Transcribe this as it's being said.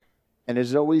And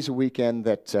it's always a weekend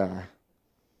that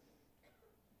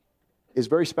is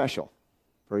very special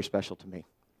to me.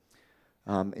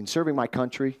 In serving my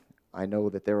country, I know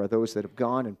that there are those that have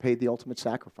gone and paid the ultimate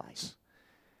sacrifice.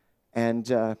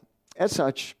 And as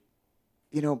such,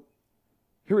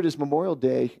 here it is Memorial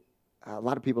Day. A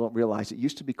lot of people don't realize it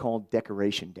used to be called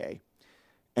Decoration Day.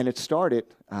 And it started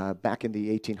back in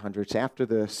the 1800s after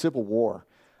the Civil War.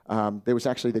 There was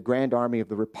actually the Grand Army of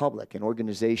the Republic, an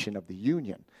organization of the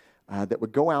Union, that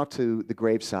would go out to the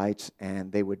grave sites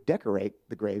and they would decorate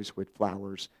the graves with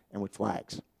flowers and with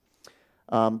flags.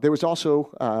 There was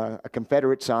also a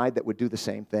Confederate side that would do the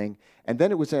same thing. And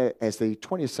then it was as the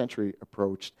 20th century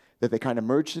approached that they kind of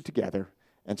merged it together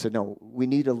and said, no, we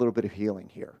need a little bit of healing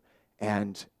here.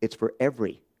 And it's for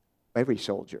every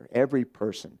soldier, every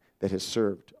person that has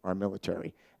served our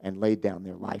military and laid down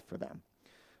their life for them.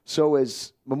 So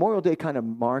as Memorial Day kind of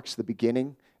marks the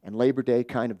beginning and Labor Day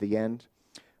kind of the end,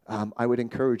 I would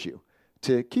encourage you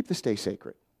to keep this day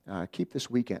sacred, keep this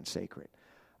weekend sacred.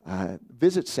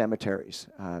 Visit cemeteries.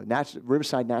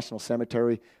 Riverside National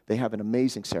Cemetery, they have an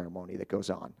amazing ceremony that goes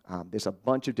on. There's a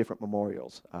bunch of different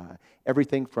memorials,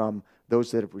 everything from those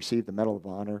that have received the Medal of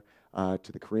Honor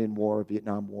to the Korean War,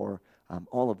 Vietnam War,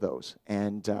 all of those.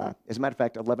 And as a matter of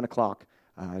fact, 11 o'clock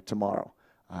tomorrow,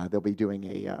 they'll be doing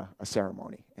a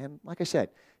ceremony. And like I said,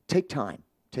 take time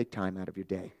out of your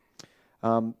day.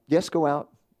 Yes, go out,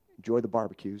 enjoy the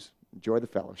barbecues, enjoy the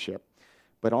fellowship,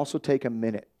 but also take a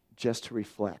minute just to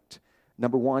reflect,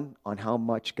 number one, on how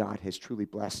much God has truly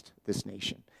blessed this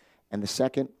nation. And the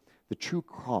second, the true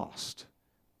cost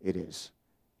it is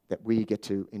that we get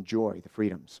to enjoy the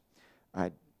freedoms.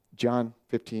 John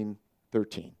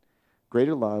 15:13.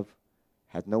 Greater love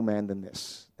hath no man than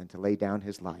this, than to lay down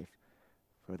his life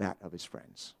for that of his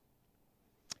friends.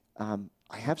 I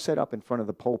have set up in front of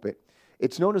the pulpit,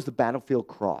 it's known as the battlefield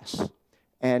cross.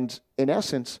 And in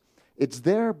essence, it's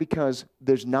there because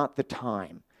there's not the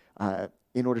time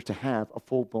in order to have a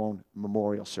full-blown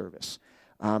memorial service.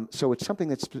 So it's something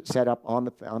that's set up on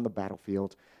the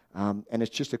battlefield, and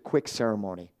it's just a quick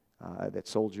ceremony that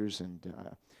soldiers and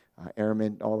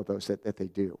airmen, all of those that they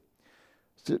do.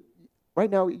 So right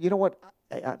now, you know what?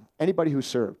 Anybody who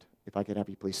served, if I could have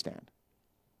you please stand.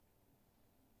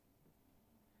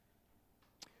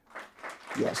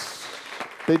 Yes.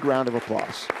 Big round of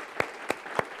applause.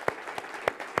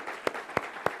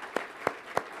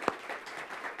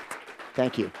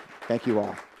 Thank you. Thank you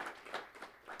all.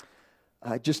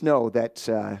 Just know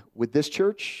that with this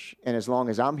church, and as long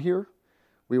as I'm here,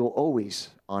 we will always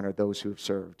honor those who have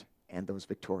served and those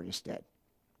victorious dead.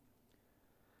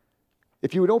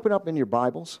 If you would open up in your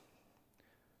Bibles,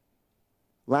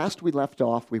 last we left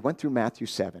off, we went through Matthew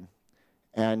 7,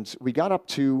 and we got up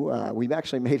to, we've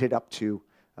actually made it up to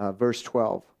verse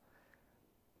 12.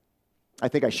 I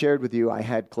think I shared with you I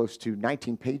had close to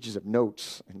 19 pages of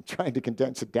notes, and trying to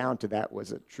condense it down to that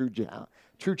was a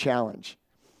true challenge.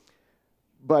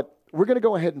 But we're going to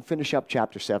go ahead and finish up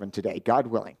chapter 7 today, God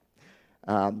willing.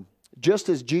 Just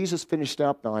as Jesus finished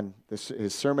up on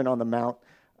his Sermon on the Mount,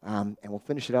 and we'll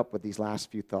finish it up with these last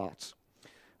few thoughts.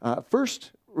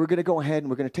 First, we're going to go ahead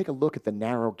and we're going to take a look at the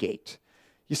narrow gate.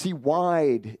 You see,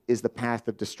 wide is the path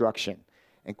of destruction,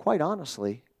 and quite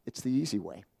honestly, it's the easy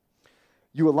way.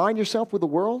 You align yourself with the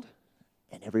world,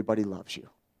 and everybody loves you.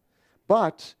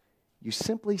 But you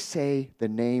simply say the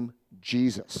name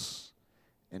Jesus,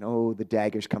 and oh, the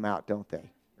daggers come out, don't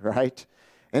they? Right?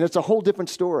 And it's a whole different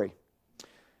story.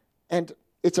 And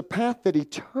it's a path that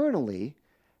eternally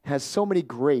has so many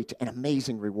great and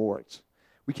amazing rewards.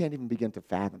 We can't even begin to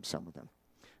fathom some of them.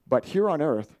 But here on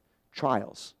earth,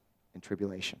 trials and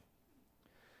tribulation.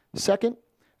 Second,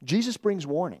 Jesus brings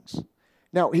warnings.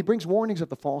 Now, he brings warnings of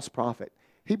the false prophet.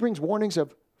 He brings warnings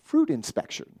of fruit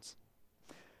inspections.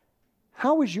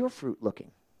 How is your fruit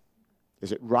looking?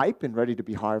 Is it ripe and ready to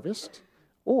be harvested?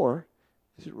 Or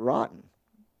is it rotten,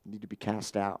 need to be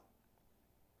cast out?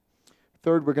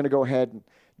 Third, we're going to go ahead and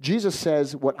Jesus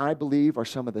says what I believe are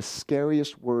some of the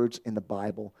scariest words in the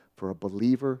Bible for a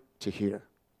believer to hear.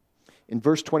 In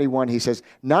verse 21, he says,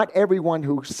 "Not everyone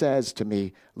who says to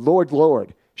me, 'Lord,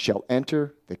 Lord,' shall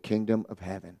enter the kingdom of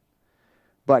heaven,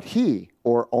 but he,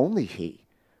 or only he,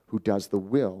 who does the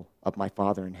will of my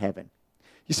Father in heaven.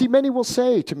 You see, many will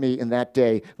say to me in that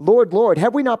day, 'Lord, Lord,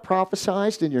 have we not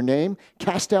prophesied in your name,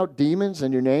 cast out demons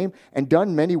in your name, and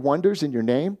done many wonders in your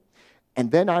name?'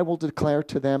 And then I will declare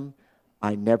to them,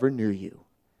 'I never knew you.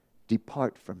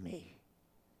 Depart from me.'"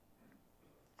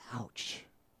 Ouch.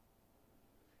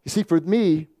 You see, for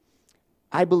me,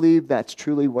 I believe that's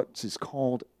truly what is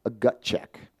called a gut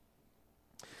check.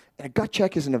 And a gut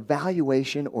check is an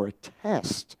evaluation or a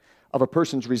test of a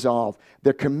person's resolve,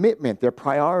 their commitment, their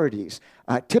priorities,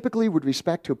 typically with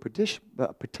respect to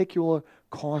a particular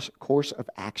course of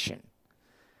action.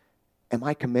 Am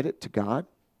I committed to God?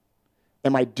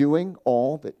 Am I doing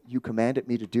all that you commanded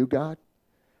me to do, God?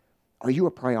 Are you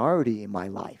a priority in my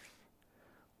life?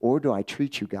 Or do I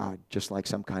treat you, God, just like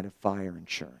some kind of fire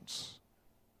insurance?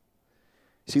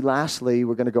 See, lastly,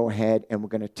 we're going to go ahead and we're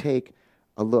going to take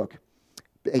a look,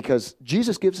 because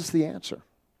Jesus gives us the answer.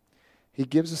 He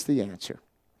gives us the answer.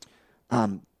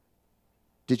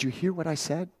 Did you hear what I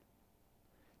said?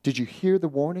 Did you hear the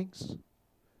warnings?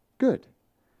 Good.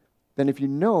 Then if you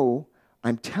know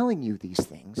I'm telling you these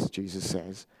things, Jesus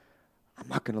says, I'm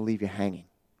not going to leave you hanging.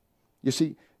 You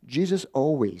see, Jesus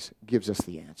always gives us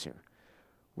the answer.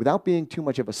 Without being too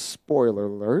much of a spoiler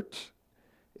alert,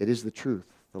 it is the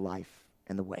truth, the life,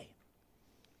 and the way.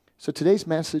 So today's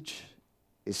message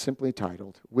is simply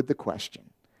titled with the question,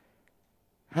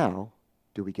 how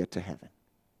do we get to heaven?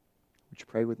 Would you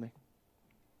pray with me?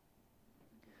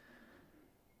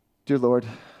 Dear Lord,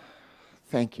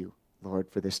 thank you, Lord,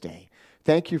 for this day.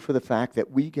 Thank you for the fact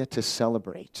that we get to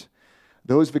celebrate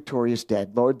those victorious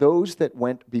dead, Lord, those that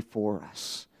went before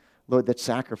us, Lord, that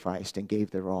sacrificed and gave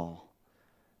their all.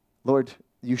 Lord,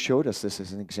 you showed us this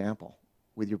as an example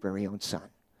with your very own Son.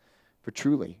 For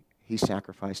truly, he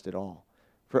sacrificed it all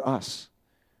for us.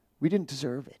 We didn't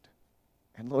deserve it.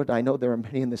 And Lord, I know there are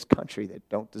many in this country that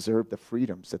don't deserve the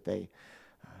freedoms that they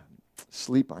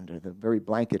sleep under, the very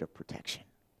blanket of protection.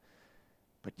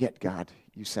 But yet, God,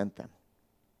 you sent them.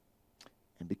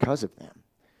 And because of them,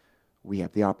 we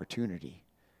have the opportunity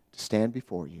to stand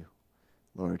before you,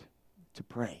 Lord, to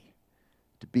pray,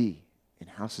 to be in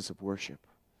houses of worship,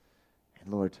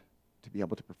 and Lord, to be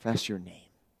able to profess your name.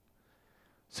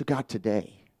 So God,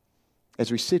 today,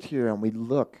 as we sit here and we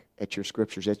look at your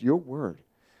scriptures, at your word,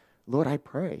 Lord, I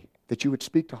pray that you would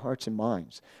speak to hearts and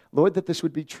minds. Lord, that this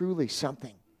would be truly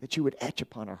something that you would etch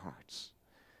upon our hearts.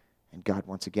 And God,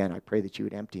 once again, I pray that you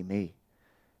would empty me.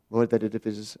 Lord, that if it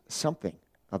is something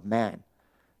of man,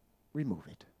 remove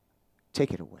it.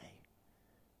 Take it away.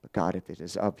 But God, if it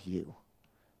is of you,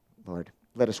 Lord,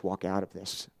 let us walk out of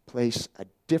this place a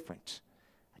different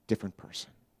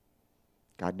person.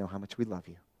 God, know how much we love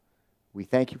you. We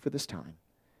thank you for this time.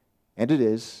 And it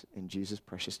is in Jesus'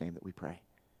 precious name that we pray.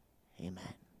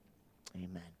 Amen.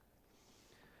 Amen.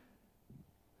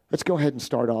 Let's go ahead and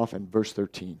start off in verse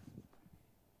 13.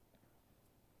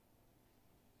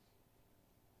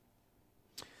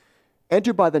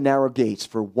 Enter by the narrow gates,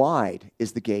 for wide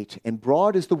is the gate, and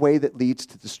broad is the way that leads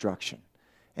to destruction.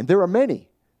 And there are many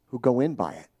who go in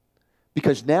by it.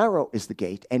 Because narrow is the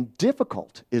gate, and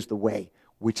difficult is the way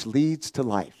which leads to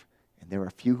life, and there are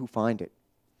few who find it.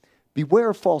 Beware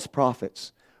of false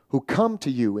prophets, who come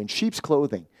to you in sheep's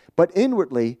clothing, but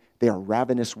inwardly they are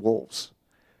ravenous wolves.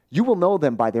 You will know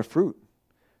them by their fruit.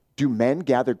 Do men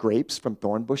gather grapes from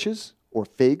thorn bushes, or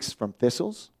figs from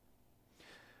thistles?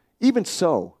 Even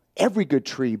so, every good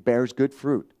tree bears good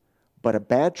fruit, but a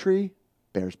bad tree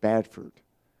bears bad fruit.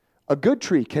 A good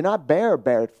tree cannot bear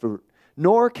bad fruit,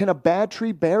 nor can a bad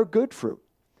tree bear good fruit.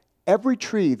 Every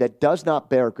tree that does not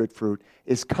bear good fruit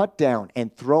is cut down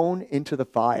and thrown into the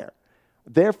fire.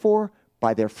 Therefore,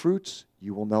 by their fruits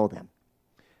you will know them.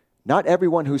 Not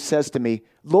everyone who says to me,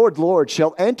 Lord, Lord,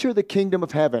 shall enter the kingdom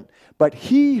of heaven, but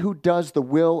he who does the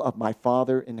will of my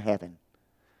Father in heaven.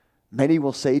 Many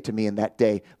will say to me in that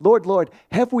day, Lord, Lord,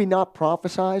 have we not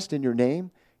prophesied in your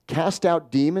name, cast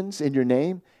out demons in your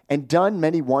name, and done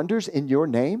many wonders in your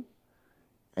name?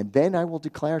 And then I will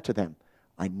declare to them,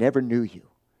 I never knew you.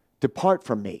 Depart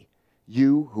from me,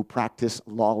 you who practice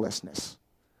lawlessness.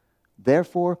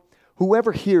 Therefore,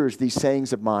 whoever hears these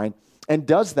sayings of mine and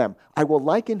does them, I will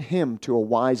liken him to a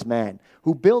wise man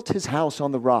who built his house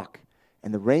on the rock,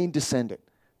 and the rain descended,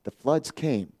 the floods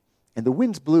came, and the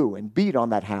winds blew and beat on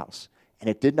that house, and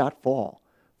it did not fall,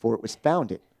 for it was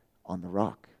founded on the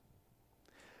rock.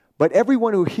 But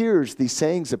everyone who hears these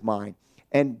sayings of mine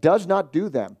and does not do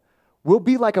them will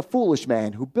be like a foolish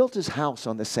man who built his house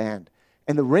on the sand,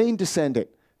 and the rain descended,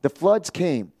 the floods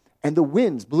came, and the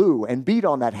winds blew and beat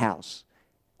on that house,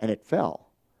 and it fell,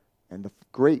 and the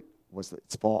great was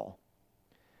its fall.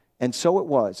 And so it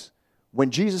was,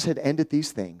 when Jesus had ended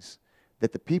these things,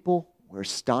 that the people were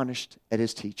astonished at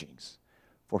his teachings,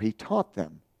 for he taught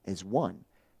them as one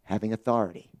having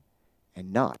authority,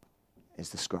 and not as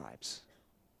the scribes.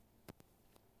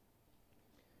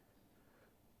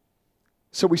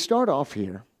 So we start off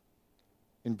here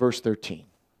in verse 13.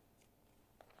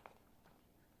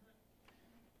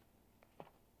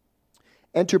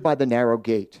 Enter by the narrow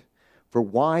gate, for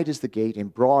wide is the gate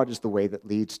and broad is the way that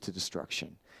leads to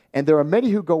destruction. And there are many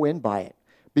who go in by it.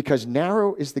 because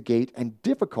narrow is the gate and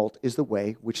difficult is the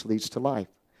way which leads to life,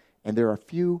 and there are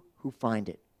few who find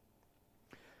it.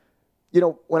 You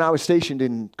know, when I was stationed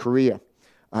in Korea,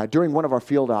 during one of our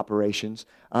field operations,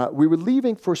 we were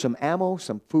leaving for some ammo,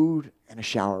 some food, and a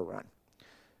shower run.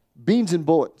 Beans and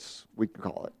bullets, we could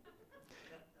call it.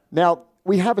 Now,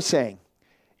 we have a saying,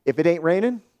 if it ain't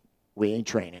raining, we ain't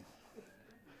training.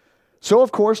 So,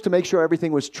 of course, to make sure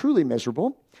everything was truly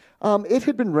miserable, it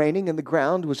had been raining and the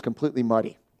ground was completely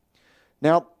muddy.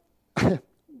 Now,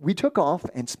 we took off,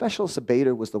 and Specialist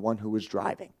Abeda was the one who was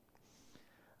driving.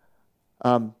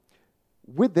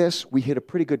 With this, we hit a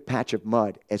pretty good patch of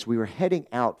mud as we were heading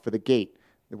out for the gate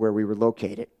where we were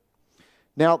located.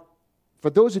 Now, for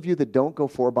those of you that don't go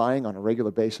four-buying on a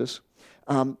regular basis,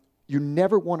 you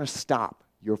never want to stop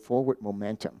your forward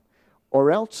momentum,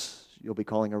 or else you'll be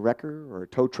calling a wrecker or a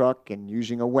tow truck and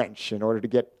using a winch in order to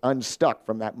get unstuck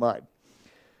from that mud.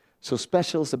 So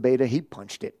Specialist Abeda, he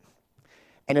punched it.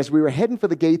 And as we were heading for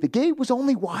the gate was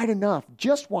only wide enough,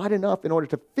 just wide enough in order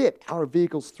to fit our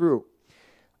vehicles through.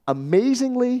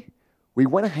 Amazingly, we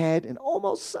went ahead and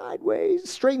almost sideways,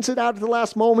 straightened it out at the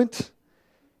last moment,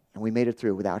 and we made it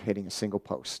through without hitting a single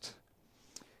post.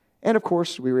 And of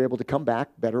course, we were able to come back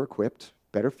better equipped,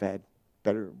 better fed,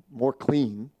 more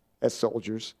clean as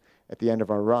soldiers at the end of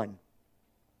our run.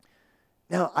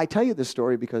 Now, I tell you this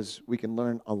story because we can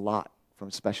learn a lot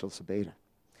from Specialist Abeda.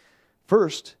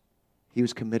 First, he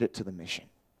was committed to the mission.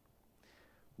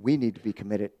 We need to be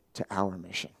committed to our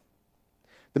mission.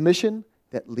 The mission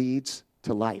that leads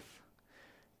to life,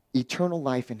 eternal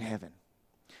life in heaven.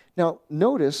 Now,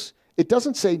 notice, it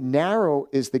doesn't say narrow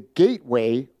is the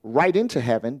gateway right into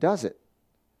heaven, does it?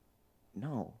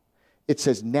 No. It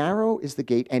says narrow is the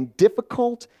gate and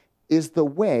difficult is the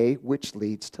way which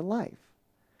leads to life.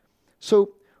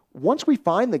 So, once we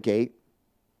find the gate,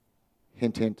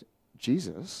 hint, hint,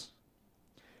 Jesus,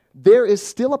 there is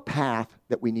still a path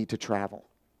that we need to travel.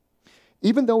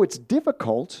 Even though it's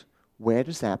difficult, where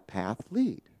does that path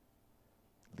lead?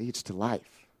 It leads to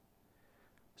life.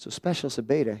 So Specialist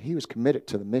Abeda, he was committed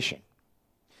to the mission.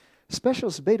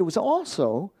 Specialist Abeda was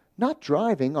also not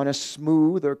driving on a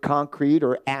smooth or concrete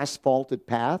or asphalted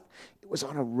path. It was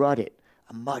on a rutted,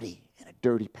 a muddy, and a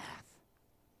dirty path.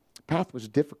 The path was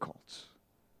difficult.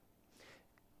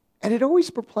 And it always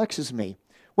perplexes me.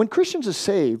 When Christians are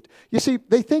saved, you see,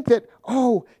 they think that,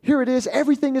 oh, here it is,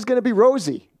 everything is going to be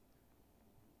rosy.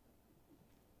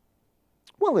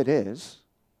 Well, it is.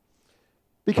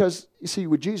 Because, you see,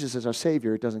 with Jesus as our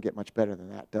Savior, it doesn't get much better than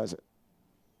that, does it?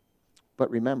 But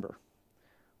remember,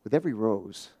 with every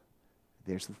rose,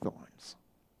 there's the thorns.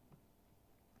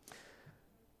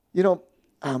 You know,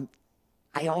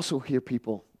 I also hear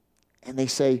people, and they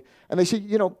say,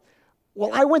 you know,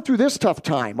 well, I went through this tough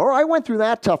time, or I went through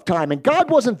that tough time, and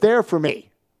God wasn't there for me.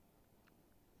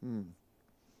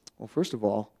 Well, first of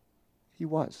all, He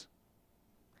was.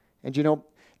 And you know,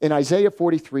 in Isaiah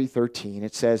 43:13,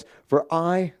 it says, "For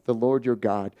I, the Lord your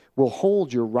God, will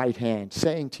hold your right hand,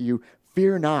 saying to you,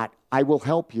 fear not, I will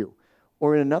help you."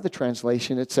 Or in another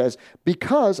translation, it says,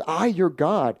 "Because I, your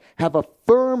God, have a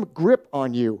firm grip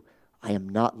on you, I am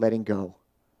not letting go."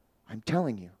 I'm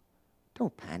telling you,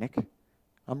 don't panic.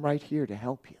 I'm right here to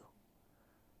help you.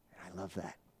 And I love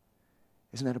that.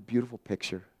 Isn't that a beautiful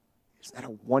picture? Isn't that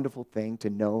a wonderful thing to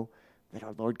know that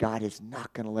our Lord God is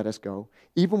not going to let us go,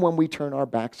 even when we turn our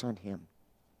backs on Him?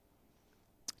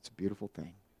 It's a beautiful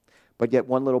thing. But yet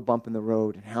one little bump in the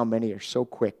road, and how many are so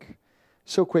quick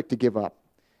to give up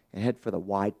and head for the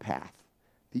wide path,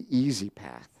 the easy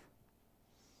path.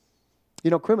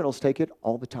 You know, criminals take it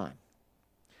all the time.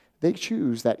 They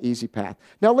choose that easy path.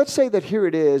 Now, let's say that here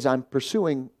it is, I'm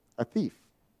pursuing a thief.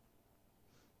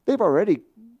 They've already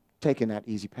taken that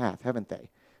easy path, haven't they?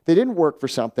 They didn't work for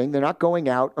something. They're not going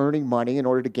out earning money in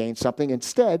order to gain something.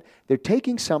 Instead, they're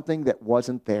taking something that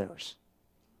wasn't theirs.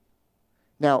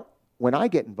 Now, when I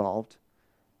get involved,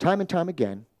 time and time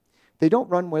again, they don't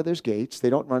run where there's gates.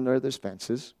 They don't run where there's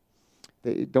fences.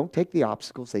 They don't take the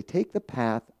obstacles. They take the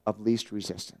path of least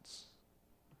resistance.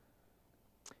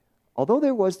 Although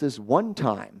there was this one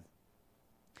time,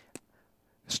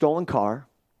 stolen car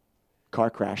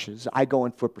crashes, I go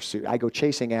in foot pursuit. I go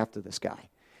chasing after this guy.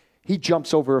 He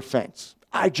jumps over a fence.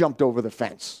 I jumped over the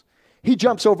fence. He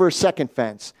jumps over a second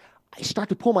fence. I start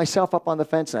to pull myself up on the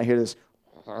fence, and I hear this.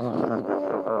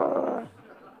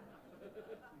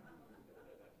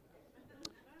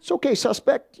 It's okay,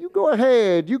 suspect. You go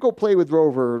ahead. You go play with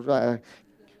Rover.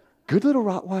 Good little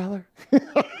Rottweiler.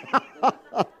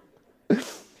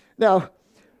 Now,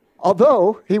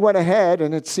 although he went ahead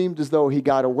and it seemed as though he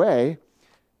got away,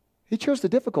 he chose the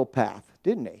difficult path,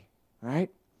 didn't he?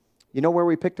 Right? You know where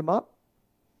we picked him up?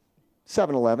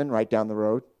 7-Eleven right down the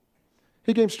road.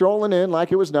 He came strolling in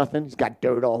like it was nothing. He's got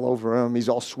dirt all over him. He's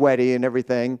all sweaty and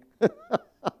everything.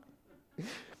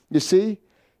 You see,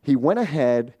 he went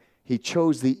ahead, he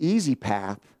chose the easy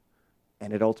path,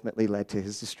 and it ultimately led to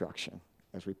his destruction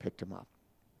as we picked him up.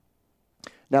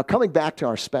 Now, coming back to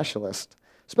our Specialist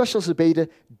Abeda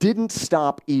didn't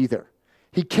stop either.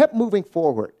 He kept moving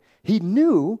forward. He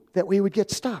knew that we would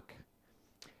get stuck.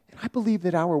 And I believe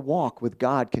that our walk with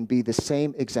God can be the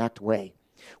same exact way.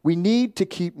 We need to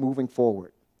keep moving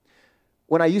forward.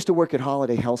 When I used to work at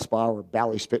Holiday Health Spa or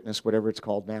Bally's Fitness, whatever it's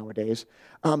called nowadays,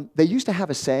 they used to have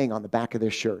a saying on the back of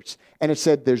their shirts, and it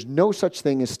said, there's no such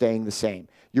thing as staying the same.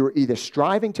 You're either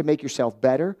striving to make yourself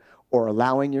better or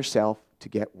allowing yourself to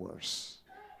get worse.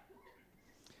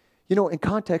 You know, in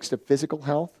context of physical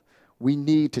health, we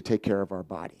need to take care of our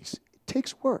bodies. It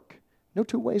takes work. No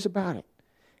two ways about it.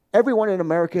 Everyone in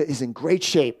America is in great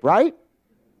shape, right?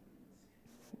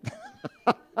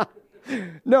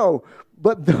 No,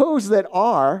 but those that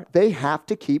are, they have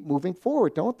to keep moving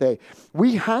forward, don't they?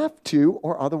 We have to,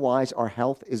 or otherwise our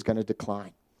health is going to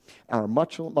decline. Our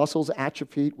muscles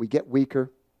atrophy, we get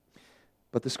weaker.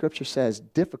 But the scripture says,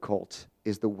 difficult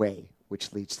is the way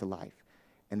which leads to life.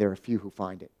 And there are few who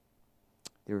find it.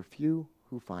 There are few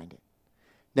who find it.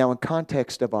 Now, in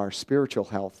context of our spiritual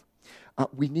health,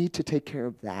 we need to take care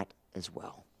of that as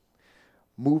well.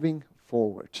 Moving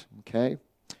forward, okay?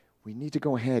 We need to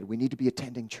go ahead. We need to be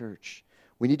attending church.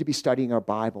 We need to be studying our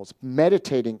Bibles,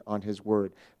 meditating on His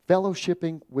Word,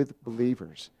 fellowshipping with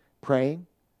believers, praying,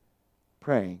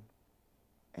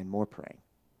 and more praying.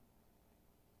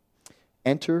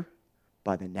 Enter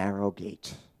by the narrow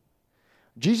gate.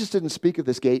 Jesus didn't speak of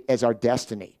this gate as our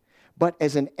destiny, but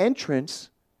as an entrance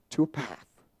to a path.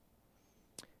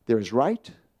 There is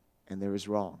right and there is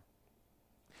wrong.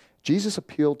 Jesus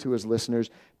appealed to his listeners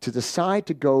to decide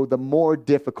to go the more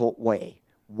difficult way.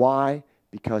 Why?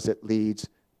 Because it leads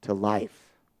to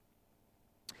life.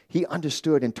 He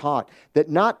understood and taught that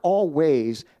not all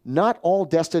ways, not all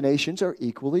destinations are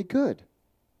equally good.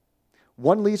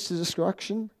 One leads to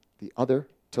destruction, the other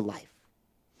to life.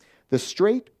 The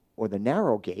straight or the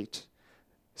narrow gate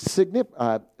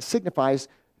signifies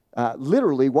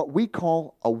literally what we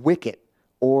call a wicket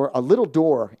or a little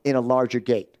door in a larger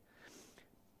gate.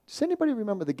 Does anybody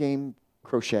remember the game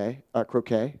croquet?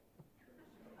 Crochet.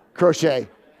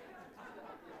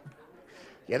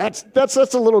 Yeah, that's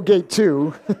a little gate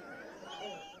too.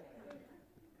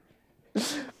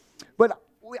 But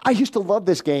I used to love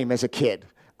this game as a kid.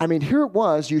 I mean, here it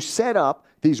was, you set up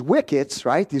these wickets,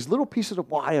 right? These little pieces of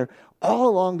wire all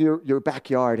along your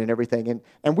backyard and everything.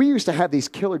 And we used to have these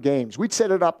killer games. We'd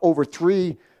set it up over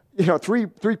three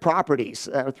properties,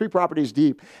 3 properties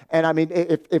deep. And I mean,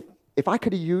 if I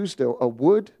could have used a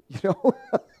wood,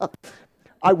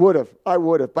 I would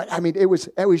have. But I mean, it was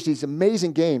these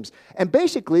amazing games. And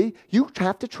basically, you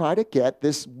have to try to get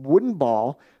this wooden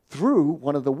ball through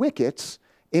one of the wickets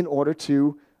in order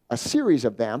to, a series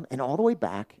of them, and all the way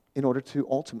back in order to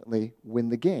ultimately win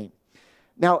the game.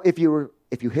 Now, if you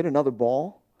hit another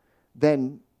ball,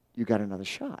 then you got another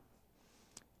shot.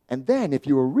 And then if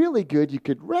you were really good, you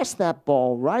could rest that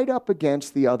ball right up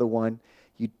against the other one.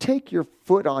 You'd take your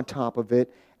foot on top of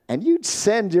it, and you'd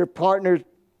send your partner,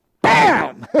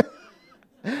 bam,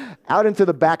 out into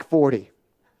the back 40.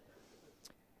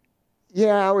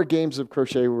 Yeah, our games of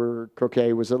croquet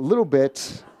was a little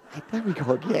bit, there we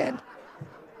go again.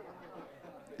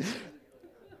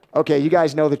 Okay, you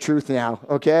guys know the truth now,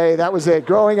 okay? That was it.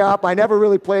 Growing up, I never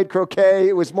really played croquet.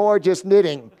 It was more just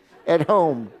knitting at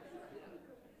home.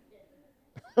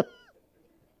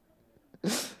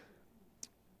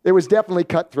 It was definitely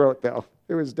cutthroat, though.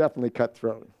 It was definitely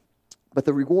cutthroat. But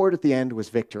the reward at the end was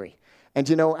victory. And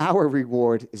you know, our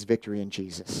reward is victory in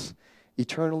Jesus,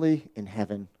 eternally in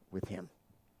heaven with Him.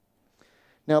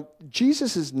 Now,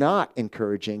 Jesus is not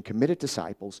encouraging committed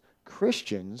disciples,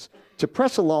 Christians, to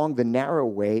press along the narrow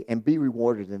way and be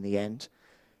rewarded in the end.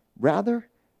 Rather,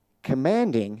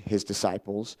 commanding His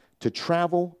disciples to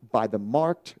travel the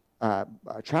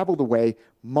way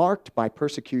marked by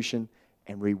persecution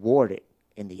and rewarded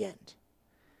in the end.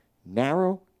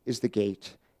 Narrow is the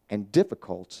gate, and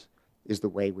difficult is the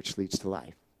way which leads to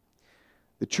life.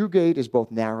 The true gate is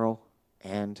both narrow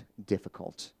and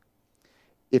difficult.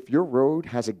 If your road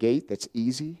has a gate that's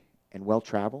easy and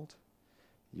well-traveled,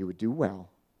 you would do well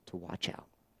to watch out.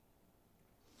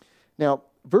 Now,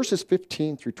 verses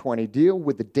 15 through 20 deal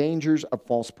with the dangers of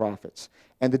false prophets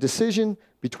and the decision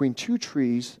between 2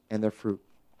 trees and their fruit.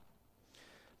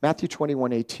 Matthew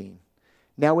 21:18.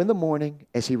 Now in the morning,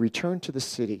 as he returned to the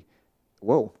city,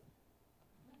 whoa,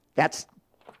 that's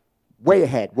way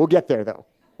ahead. We'll get there, though.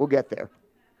 We'll get there.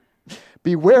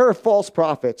 Beware of false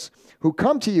prophets who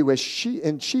come to you as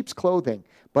in sheep's clothing,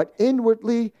 but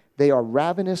inwardly they are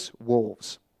ravenous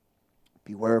wolves.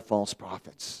 Beware of false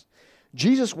prophets.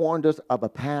 Jesus warned us of a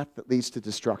path that leads to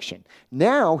destruction.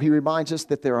 Now he reminds us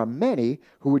that there are many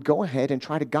who would go ahead and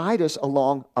try to guide us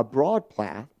along a broad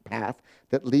path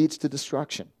that leads to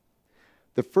destruction.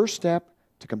 The first step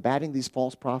to combating these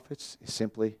false prophets is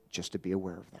simply just to be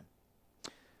aware of them.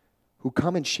 Who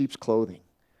come in sheep's clothing,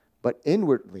 but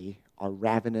inwardly are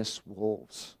ravenous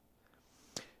wolves.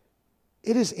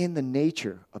 It is in the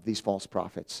nature of these false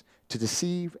prophets to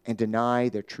deceive and deny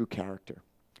their true character.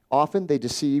 Often they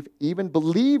deceive even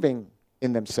believing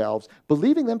in themselves,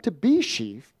 believing them to be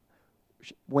sheep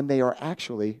when they are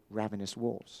actually ravenous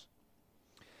wolves.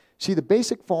 See, the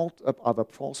basic fault of a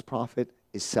false prophet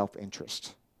is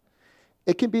self-interest.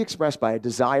 It can be expressed by a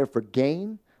desire for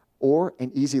gain or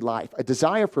an easy life, a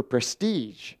desire for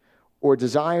prestige, or a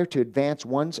desire to advance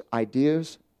one's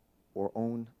ideas or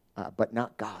own, but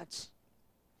not God's.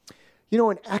 You know,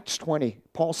 in Acts 20,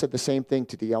 Paul said the same thing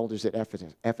to the elders at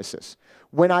Ephesus.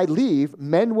 When I leave,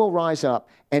 men will rise up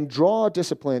and draw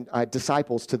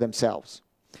disciples to themselves.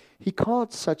 He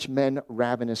called such men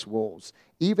ravenous wolves,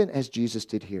 even as Jesus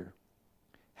did here.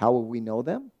 How will we know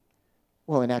them?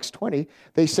 Well, in Acts 20,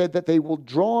 they said that they will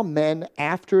draw men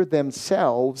after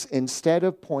themselves instead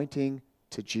of pointing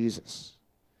to Jesus.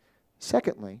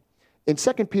 Secondly, in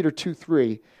 2 Peter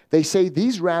 2:3, they say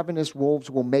these ravenous wolves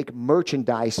will make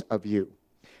merchandise of you.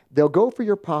 They'll go for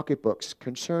your pocketbooks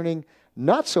concerning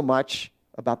not so much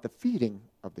about the feeding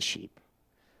of the sheep,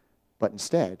 but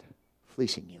instead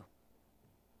fleecing you.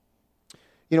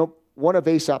 You know, one of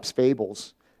Aesop's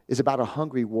fables is about a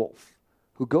hungry wolf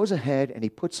who goes ahead and he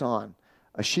puts on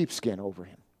a sheepskin over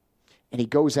him. And he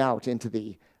goes out into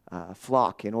the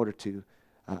flock in order to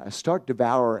start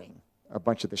devouring a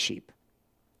bunch of the sheep.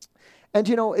 And,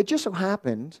 you know, it just so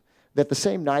happened that the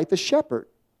same night the shepherd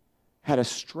had a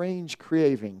strange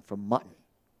craving for mutton.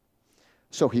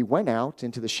 So he went out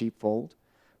into the sheepfold,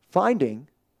 finding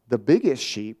the biggest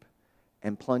sheep,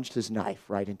 and plunged his knife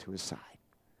right into his side.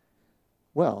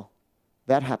 Well,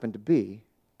 that happened to be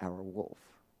our wolf.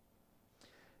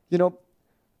 You know,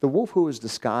 the wolf who is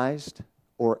disguised,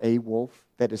 or a wolf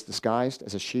that is disguised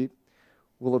as a sheep,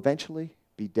 will eventually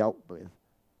be dealt with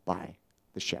by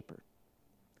the shepherd.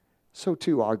 So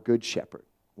too our good shepherd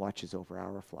watches over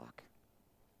our flock.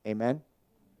 Amen?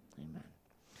 Amen.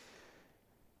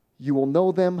 You will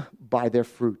know them by their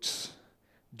fruits.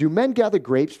 Do men gather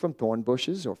grapes from thorn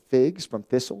bushes or figs from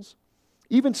thistles?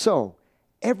 Even so,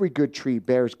 every good tree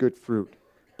bears good fruit,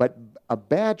 but a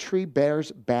bad tree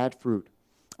bears bad fruit.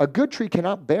 A good tree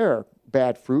cannot bear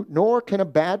bad fruit, nor can a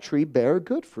bad tree bear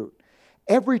good fruit.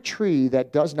 Every tree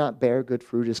that does not bear good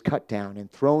fruit is cut down and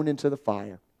thrown into the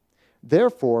fire.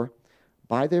 Therefore,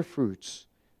 by their fruits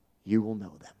you will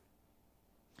know them.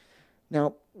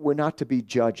 Now, we're not to be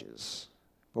judges,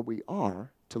 but we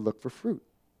are to look for fruit.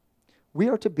 We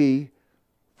are to be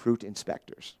fruit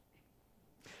inspectors.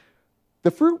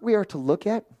 The fruit we are to look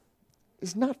at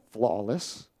is not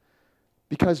flawless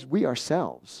because we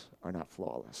ourselves are not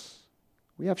flawless.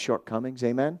 We have shortcomings,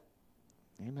 amen?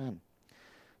 Amen.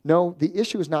 No, the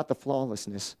issue is not the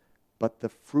flawlessness, but the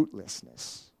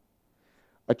fruitlessness.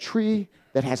 A tree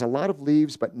that has a lot of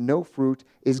leaves but no fruit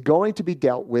is going to be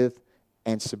dealt with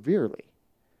and severely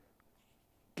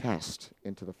cast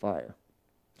into the fire.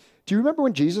 Do you remember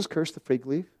when Jesus cursed the fig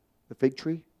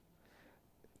tree?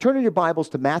 Turn in your Bibles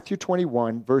to Matthew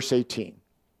 21, verse 18.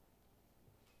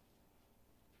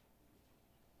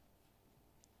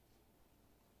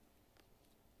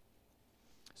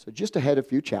 So just ahead a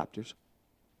few chapters.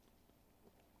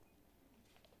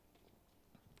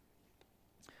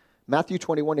 Matthew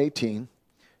 21:18.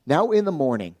 Now in the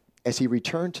morning, as he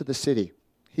returned to the city,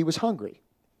 he was hungry.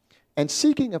 And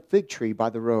seeking a fig tree by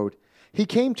the road, he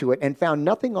came to it and found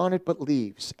nothing on it but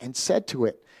leaves, and said to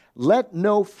it, "Let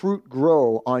no fruit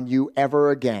grow on you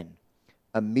ever again."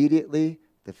 Immediately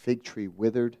the fig tree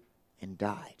withered and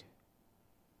died.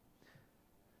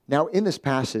 Now in this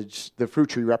passage, the fruit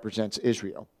tree represents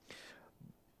Israel,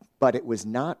 but it was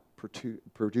not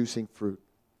producing fruit.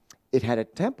 It had a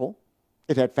temple.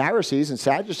 It had Pharisees and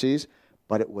Sadducees,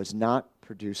 but it was not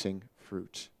producing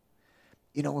fruit.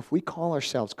 You know, if we call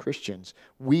ourselves Christians,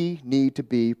 we need to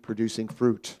be producing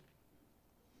fruit.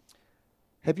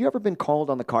 Have you ever been called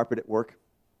on the carpet at work?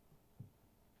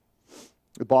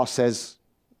 The boss says,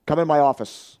 "Come in my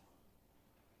office."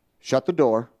 Shut the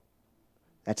door.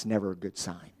 That's never a good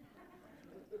sign.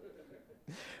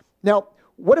 Now,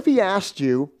 what if he asked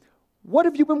you, "What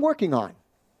have you been working on?"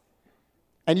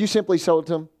 And you simply told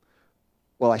him,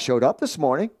 "Well, I showed up this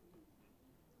morning."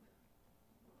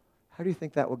 How do you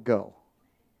think that would go?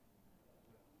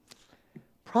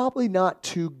 Probably not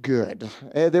too good.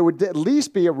 There would at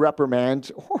least be a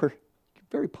reprimand, or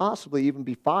very possibly even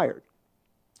be fired.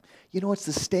 You know, it's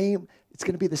going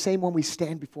to be the same when we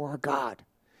stand before our God.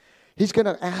 He's going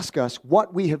to ask us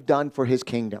what we have done for his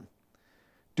kingdom.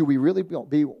 Do we really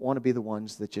want to be the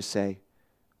ones that just say,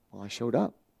 well, I showed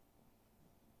up?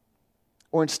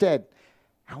 Or instead,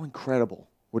 how incredible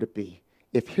would it be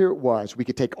if here it was, we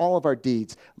could take all of our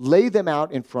deeds, lay them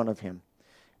out in front of him,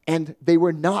 and they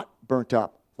were not burnt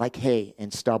up like hay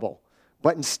and stubble.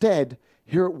 But instead,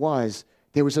 here it was,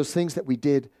 there was those things that we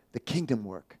did, the kingdom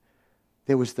work.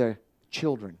 There was the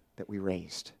children that we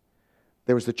raised.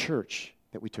 There was the church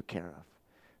that we took care of.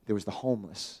 There was the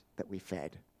homeless that we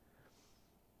fed.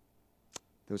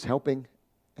 There was helping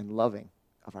and loving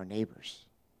of our neighbors.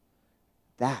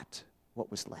 That's what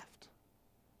was left.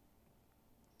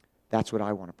 That's what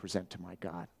I want to present to my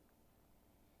God.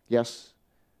 Yes,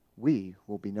 we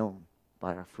will be known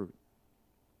by our fruit.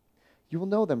 You will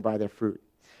know them by their fruit.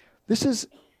 This is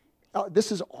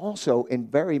also in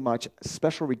very much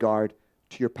special regard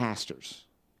to your pastors.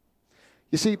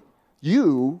 You see,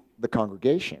 you, the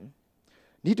congregation,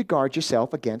 need to guard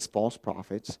yourself against false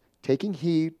prophets, taking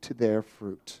heed to their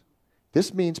fruit.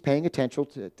 This means paying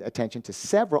attention to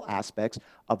several aspects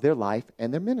of their life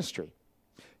and their ministry.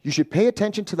 You should pay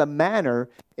attention to the manner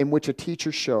in which a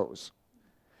teacher shows.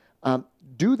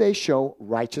 Do they show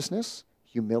righteousness,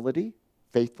 humility,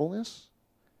 faithfulness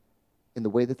in the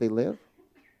way that they live?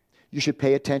 You should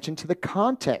pay attention to the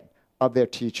content of their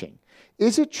teaching.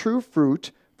 Is it true fruit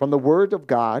from the Word of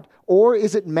God, or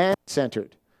is it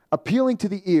man-centered, appealing to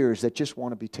the ears that just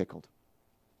want to be tickled?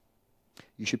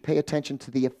 You should pay attention to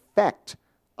the effect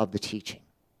of the teaching.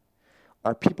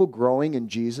 Are people growing in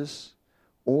Jesus,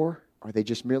 or are they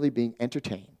just merely being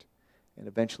entertained and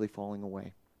eventually falling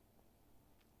away?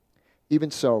 Even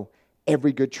so,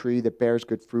 every good tree that bears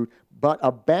good fruit, but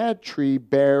a bad tree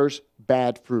bears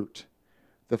bad fruit.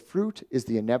 The fruit is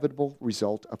the inevitable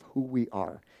result of who we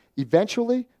are.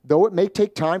 Eventually, though it may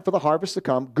take time for the harvest to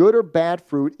come, good or bad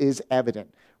fruit is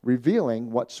evident,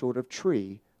 revealing what sort of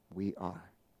tree we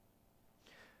are.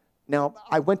 Now,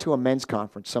 I went to a men's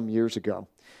conference some years ago,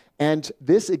 and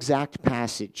this exact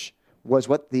passage was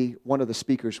what one of the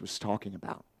speakers was talking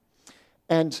about.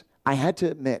 And I had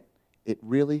to admit, it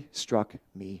really struck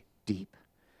me deep.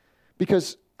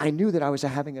 Because I knew that I was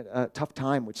having a tough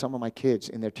time with some of my kids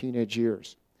in their teenage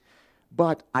years.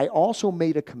 But I also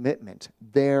made a commitment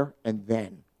there and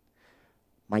then.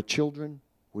 My children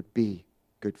would be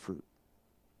good fruit.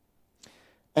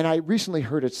 And I recently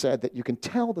heard it said that you can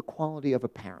tell the quality of a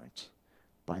parent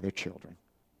by their children.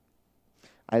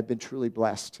 I've been truly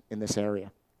blessed in this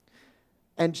area.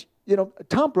 And, you know,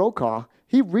 Tom Brokaw,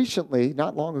 he recently,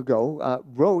 not long ago,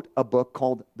 wrote a book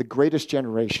called The Greatest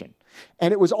Generation.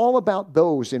 And it was all about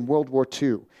those in World War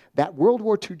II. That World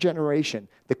War II generation,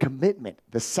 the commitment,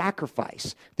 the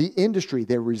sacrifice, the industry,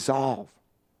 their resolve.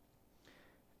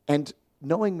 And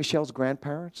knowing Michelle's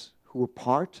grandparents, who were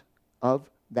part of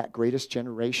that greatest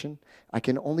generation, I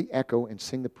can only echo and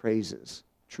sing the praises,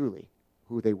 truly,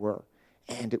 who they were.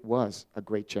 And it was a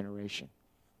great generation.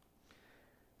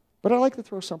 But I'd like to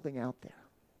throw something out there.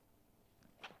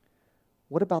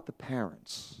 What about the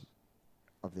parents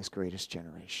of this greatest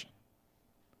generation?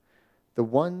 The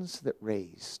ones that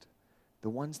raised, the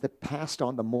ones that passed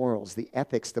on the morals, the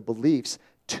ethics, the beliefs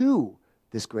to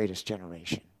this greatest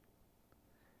generation.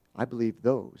 I believe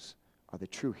those are the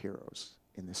true heroes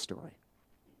in this story.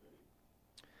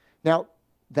 Now,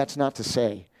 that's not to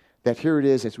say that here it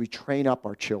is as we train up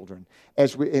our children,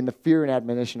 as we in the fear and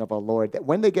admonition of our Lord, that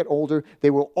when they get older,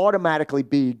 they will automatically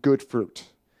be good fruit.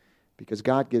 Because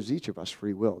God gives each of us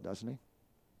free will, doesn't he?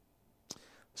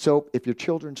 So if your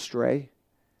children stray,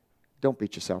 don't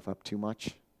beat yourself up too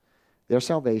much. Their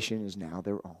salvation is now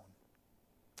their own.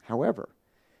 However,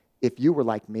 if you were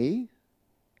like me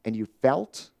and you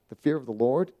felt the fear of the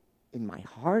Lord in my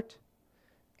heart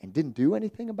and didn't do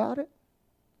anything about it,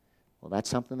 well,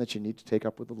 that's something that you need to take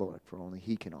up with the Lord, for only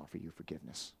he can offer you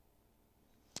forgiveness.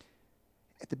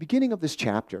 At the beginning of this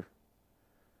chapter,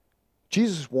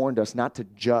 Jesus warned us not to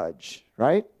judge,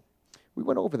 right? We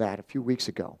went over that a few weeks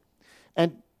ago.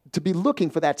 And to be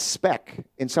looking for that speck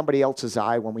in somebody else's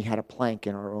eye when we had a plank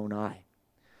in our own eye.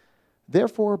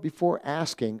 Therefore, before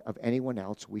asking of anyone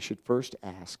else, we should first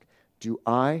ask, do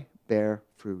I bear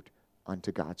fruit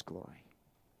unto God's glory?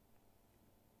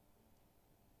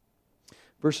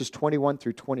 Verses 21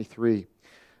 through 23,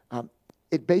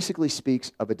 it basically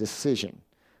speaks of a decision.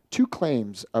 Two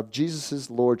claims of Jesus'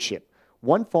 lordship,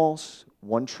 one false,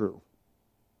 one true.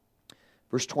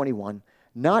 Verse 21,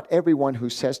 Not everyone who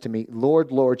says to me,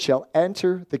 'Lord, Lord,' shall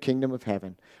enter the kingdom of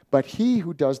heaven, but he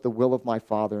who does the will of my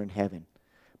Father in heaven.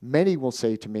 Many will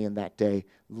say to me in that day,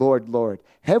 'Lord, Lord,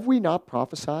 have we not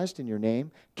prophesied in your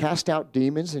name, cast out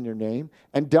demons in your name,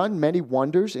 and done many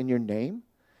wonders in your name?'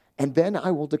 And then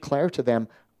I will declare to them,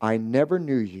 'I never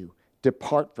knew you.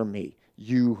 Depart from me,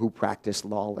 you who practice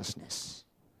lawlessness.'"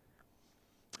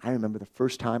 I remember the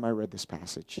first time I read this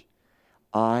passage,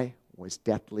 I was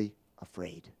deathly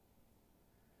afraid.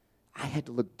 I had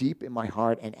to look deep in my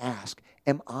heart and ask,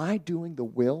 am I doing the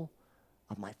will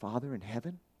of my Father in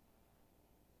heaven?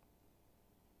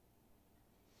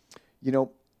 You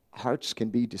know, hearts can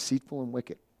be deceitful and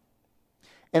wicked.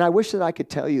 And I wish that I could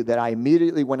tell you that I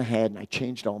immediately went ahead and I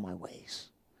changed all my ways.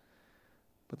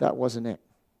 But that wasn't it.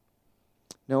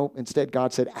 No, instead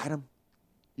God said, "Adam,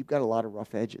 you've got a lot of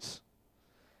rough edges.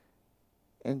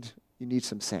 And you need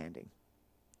some sanding."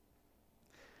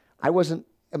 I wasn't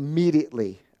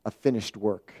immediately a finished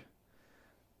work,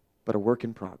 but a work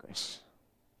in progress.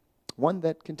 One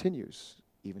that continues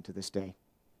even to this day.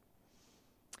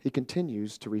 He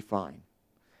continues to refine.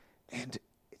 And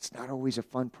it's not always a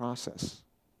fun process.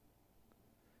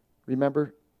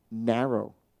 Remember,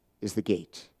 narrow is the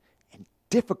gate, and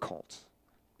difficult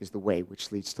is the way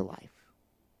which leads to life.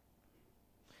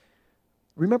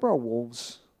 Remember our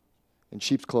wolves in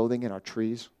sheep's clothing and our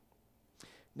trees?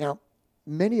 Now,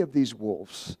 many of these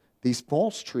wolves, these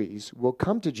false trees, will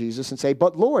come to Jesus and say,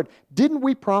 "But Lord, didn't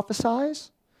we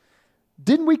prophesy?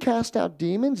 Didn't we cast out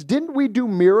demons? Didn't we do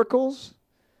miracles?"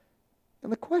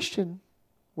 And the question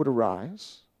would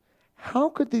arise, how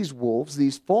could these wolves,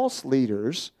 these false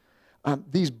leaders,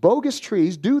 these bogus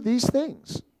trees do these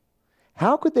things?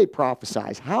 How could they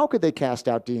prophesy? How could they cast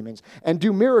out demons and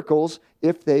do miracles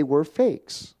if they were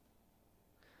fakes?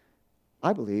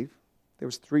 I believe there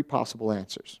was 3 possible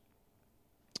answers.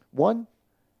 One,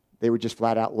 they were just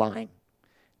flat out lying.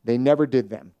 They never did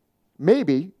them.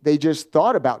 Maybe they just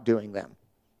thought about doing them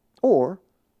or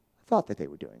thought that they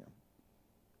were doing them.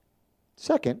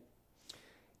 Second,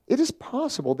 it is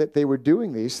possible that they were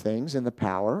doing these things in the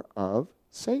power of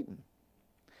Satan.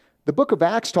 The book of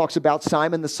Acts talks about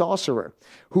Simon the sorcerer,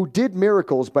 who did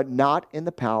miracles but not in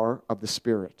the power of the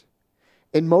Spirit.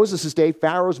 In Moses' day,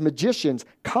 Pharaoh's magicians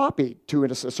copied, to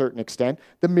a certain extent,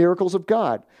 the miracles of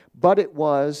God, but it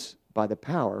was by the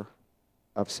power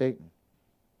of Satan.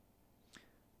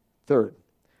 Third,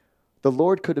 the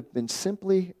Lord could have been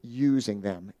simply using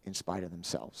them in spite of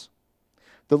themselves.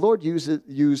 The Lord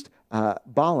used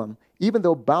Balaam, even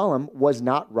though Balaam was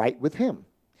not right with him.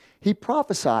 He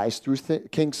prophesied through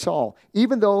King Saul,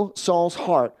 even though Saul's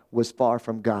heart was far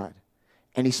from God.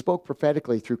 And he spoke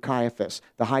prophetically through Caiaphas,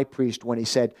 the high priest, when he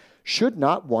said, "Should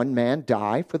not one man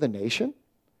die for the nation?"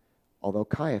 Although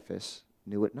Caiaphas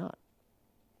knew it not.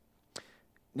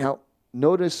 Now,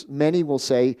 notice many will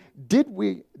say, didn't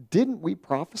we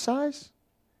prophesy?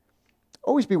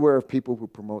 Always beware of people who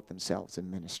promote themselves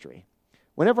in ministry.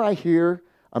 Whenever I hear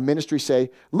a ministry say,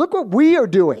 "Look what we are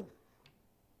doing,"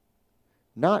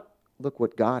 not "Look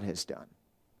what God has done,"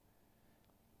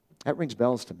 that rings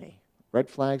bells to me. Red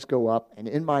flags go up, and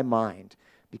in my mind,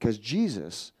 because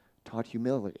Jesus taught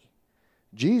humility.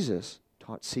 Jesus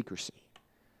taught secrecy,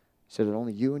 so that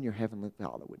only you and your heavenly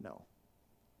Father would know.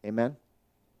 Amen?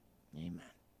 Amen.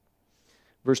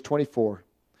 Verse 24,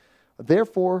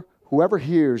 "Therefore, whoever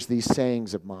hears these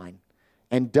sayings of mine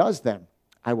and does them,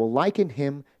 I will liken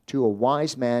him to a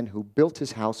wise man who built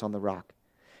his house on the rock.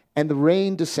 And the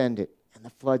rain descended, and the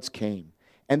floods came,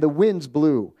 and the winds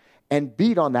blew and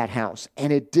beat on that house,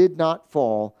 and it did not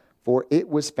fall, for it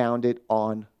was founded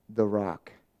on the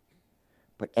rock.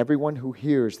 But everyone who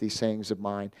hears these sayings of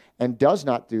mine and does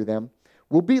not do them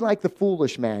will be like the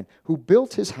foolish man who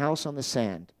built his house on the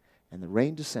sand, and the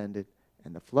rain descended,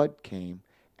 and the flood came,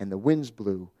 and the winds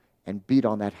blew and beat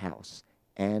on that house,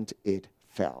 and it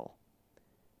fell.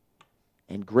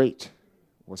 And great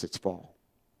was its fall."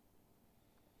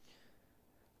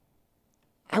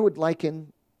 I would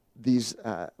liken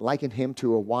him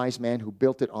to a wise man who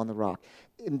built it on the rock.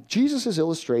 In Jesus'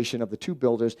 illustration of the 2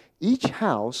 builders, each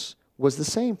house was the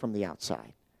same from the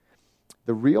outside.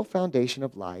 The real foundation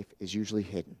of life is usually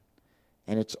hidden,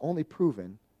 and it's only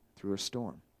proven through a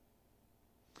storm.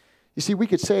 You see, we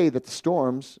could say that the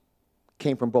storms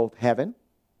came from both heaven,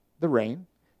 the rain,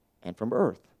 and from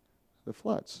earth, the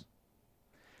floods.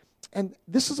 And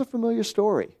this is a familiar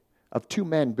story of 2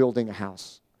 men building a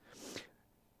house.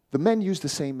 The men used the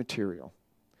same material.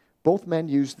 Both men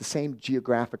used the same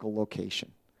geographical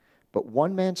location. But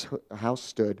one man's house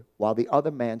stood while the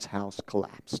other man's house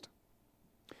collapsed.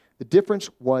 The difference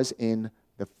was in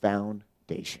the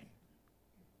foundation.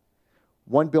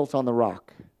 One built on the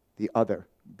rock, the other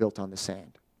built on the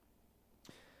sand.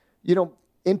 You know,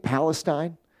 in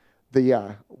Palestine,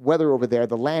 the weather over there,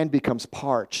 the land becomes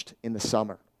parched in the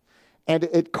summer. And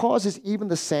it causes even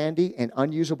the sandy and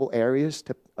unusable areas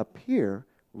to appear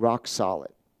rock solid.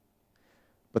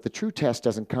 But the true test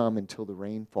doesn't come until the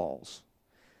rain falls.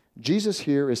 Jesus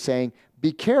here is saying,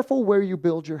 be careful where you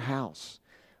build your house.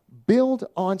 Build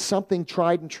on something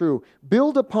tried and true.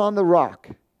 Build upon the rock.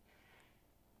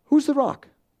 Who's the rock?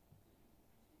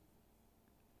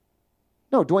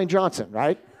 No, Dwayne Johnson,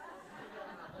 right?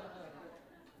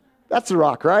 That's the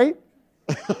rock, right?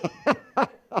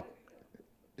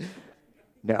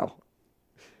 No,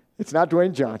 it's not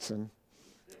Dwayne Johnson.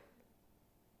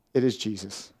 It is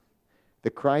Jesus, the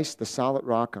Christ, the solid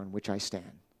rock on which I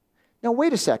stand. Now,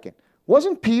 wait a second.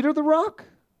 Wasn't Peter the rock?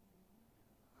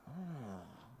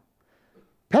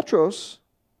 Petros,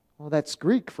 well, that's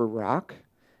Greek for rock.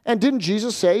 And didn't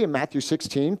Jesus say in Matthew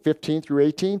 16, 15 through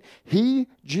 18, he,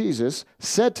 Jesus,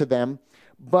 said to them,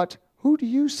 but who do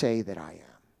you say that I am?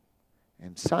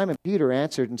 And Simon Peter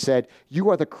answered and said, you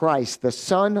are the Christ, the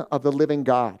Son of the living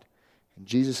God. And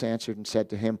Jesus answered and said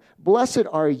to him, blessed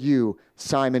are you,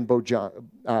 Simon Bar-Jonah,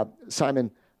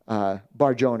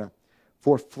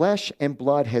 for flesh and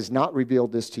blood has not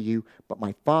revealed this to you, but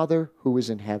my Father who is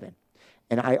in heaven.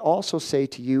 And I also say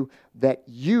to you that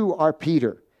you are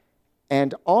Peter,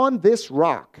 and on this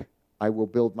rock I will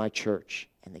build my church,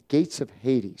 and the gates of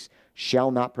Hades shall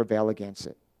not prevail against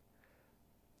it.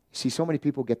 See, so many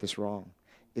people get this wrong.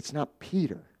 It's not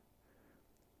Peter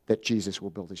that Jesus will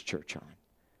build his church on,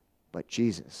 but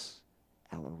Jesus,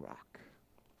 our rock.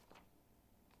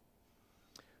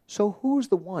 So who's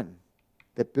the one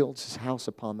that builds his house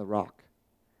upon the rock?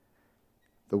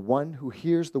 The one who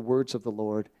hears the words of the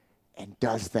Lord and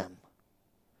does them.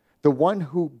 The one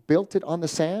who built it on the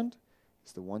sand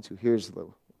is the one who hears the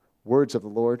words of the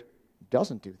Lord and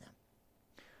doesn't do them.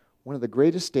 One of the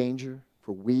greatest danger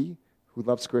for we who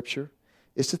love Scripture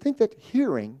is to think that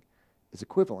hearing is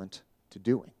equivalent to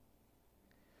doing.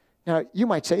 Now, you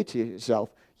might say to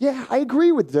yourself, yeah, I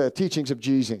agree with the teachings of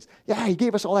Jesus. Yeah, he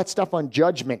gave us all that stuff on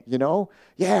judgment, you know.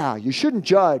 Yeah, you shouldn't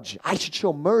judge. I should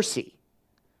show mercy.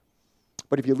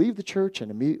 But if you leave the church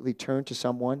and immediately turn to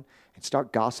someone and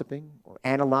start gossiping or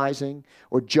analyzing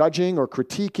or judging or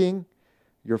critiquing,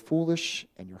 you're foolish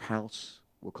and your house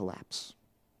will collapse.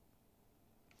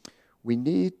 We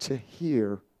need to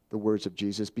hear the words of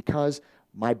Jesus because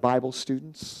my Bible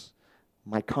students,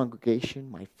 my congregation,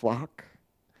 my flock,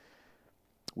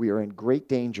 we are in great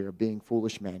danger of being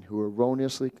foolish men who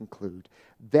erroneously conclude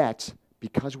that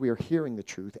because we are hearing the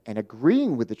truth and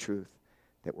agreeing with the truth,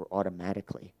 that we're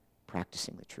automatically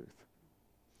practicing the truth.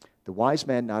 The wise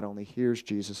man not only hears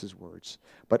Jesus' words,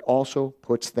 but also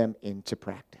puts them into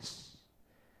practice.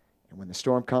 And when the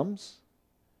storm comes,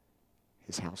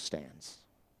 his house stands.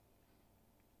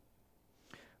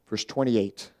 Verse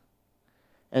 28,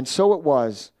 and so it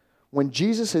was, when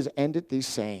Jesus has ended these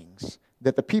sayings,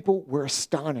 that the people were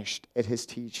astonished at his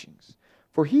teachings.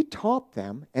 For he taught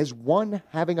them as one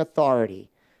having authority,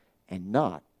 and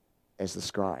not as the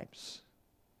scribes.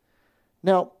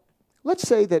 Now, let's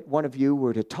say that one of you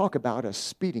were to talk about a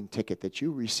speeding ticket that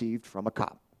you received from a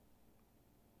cop.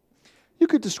 You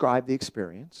could describe the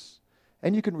experience,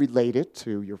 and you can relate it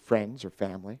to your friends or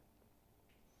family.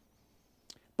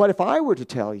 But if I were to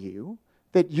tell you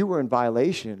that you were in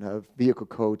violation of Vehicle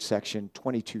Code Section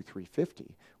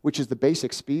 22350, which is the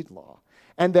basic speed law,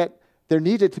 and that there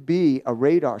needed to be a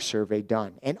radar survey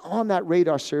done, and on that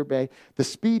radar survey, the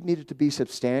speed needed to be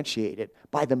substantiated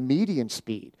by the median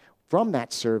speed from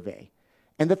that survey,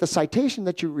 and that the citation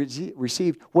that you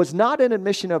received was not an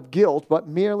admission of guilt, but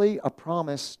merely a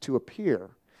promise to appear,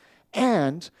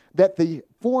 and that the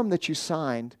form that you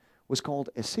signed was called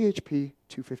a CHP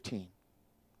 215.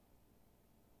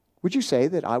 Would you say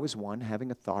that I was one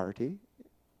having authority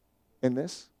in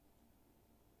this?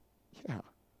 Yeah.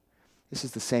 This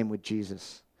is the same with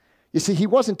Jesus. You see, he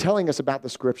wasn't telling us about the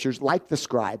Scriptures like the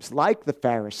scribes, like the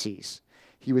Pharisees.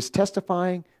 He was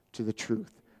testifying to the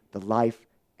truth, the life,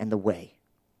 and the way.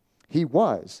 He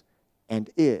was and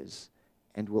is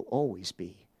and will always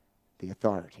be the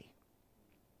authority.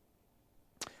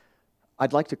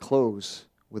 I'd like to close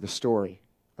with a story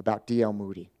about D.L.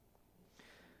 Moody.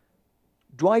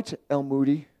 Dwight L.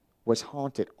 Moody was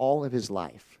haunted all of his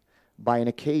life by an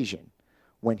occasion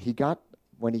when he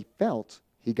felt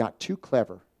he got too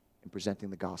clever in presenting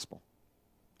the gospel.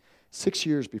 6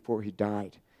 years before he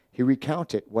died, he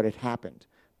recounted what had happened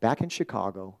back in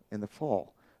Chicago in the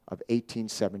fall of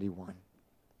 1871.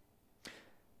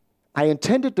 I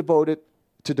intended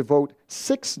to devote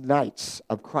 6 nights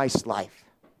of Christ's life.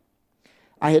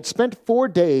 I had spent 4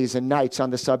 days and nights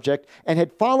on the subject and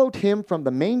had followed him from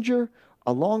the manger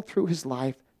along through his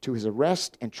life to his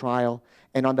arrest and trial.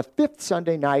 And on the 5th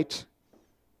Sunday night,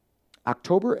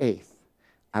 October 8th,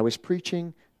 I was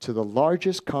preaching to the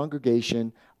largest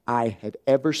congregation I had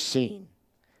ever seen.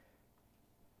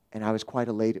 And I was quite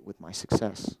elated with my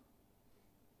success.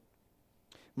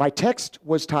 My text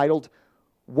was titled,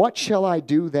 "What Shall I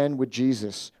Do Then with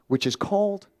Jesus?" which is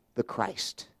called the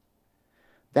Christ.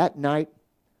 That night,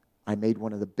 I made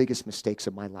one of the biggest mistakes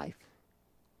of my life.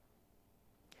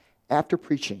 After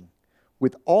preaching,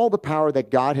 with all the power that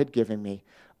God had given me,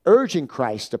 urging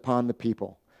Christ upon the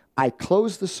people, I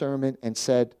closed the sermon and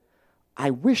said, I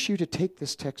wish you to take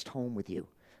this text home with you,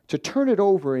 to turn it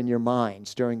over in your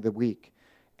minds during the week.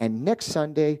 And next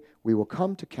Sunday, we will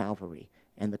come to Calvary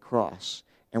and the cross,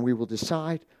 and we will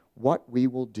decide what we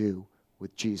will do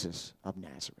with Jesus of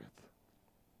Nazareth.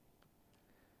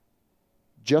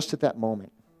 Just at that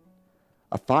moment,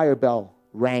 a fire bell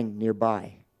rang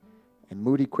nearby, and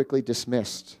Moody quickly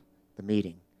dismissed the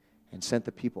meeting and sent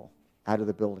the people out of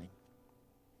the building.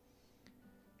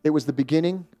 It was the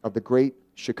beginning of the Great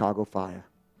Chicago Fire.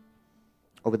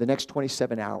 Over the next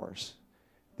 27 hours,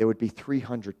 there would be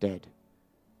 300 dead,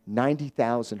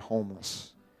 90,000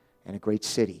 homeless, and a great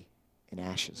city in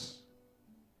ashes.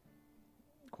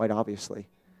 Quite obviously,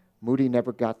 Moody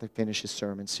never got to finish his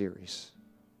sermon series.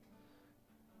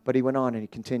 But he went on and he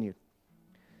continued.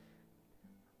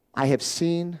 I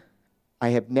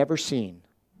have never seen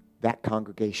that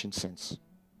congregation since.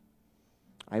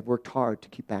 I've worked hard to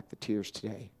keep back the tears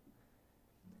today.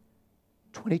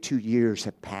 22 years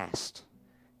have passed,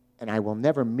 and I will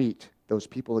never meet those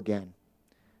people again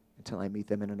until I meet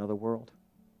them in another world.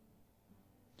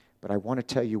 But I want to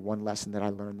tell you one lesson that I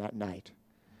learned that night,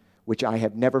 which I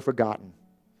have never forgotten,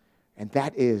 and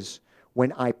that is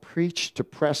when I preach to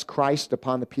press Christ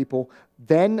upon the people,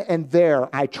 then and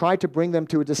there I try to bring them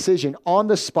to a decision on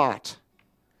the spot.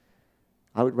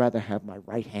 I would rather have my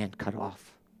right hand cut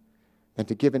off than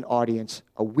to give an audience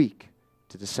a week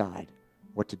to decide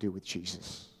what to do with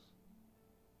Jesus.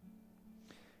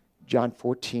 John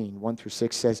 14, 1 through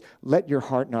 6 says, let your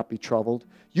heart not be troubled.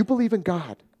 You believe in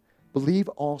God. Believe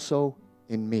also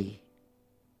in me.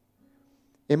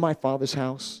 In my Father's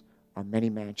house are many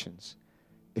mansions.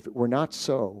 If it were not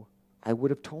so, I would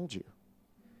have told you.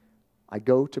 I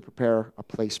go to prepare a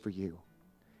place for you.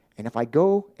 And if I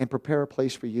go and prepare a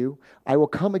place for you, I will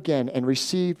come again and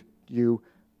receive you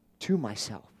to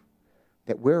myself,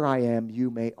 that where I am, you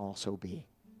may also be.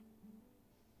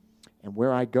 And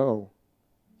where I go,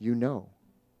 you know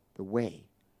the way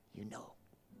you know.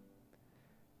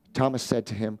 Thomas said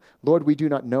to him, Lord, we do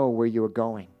not know where you are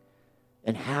going,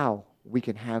 and how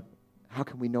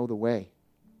can we know the way?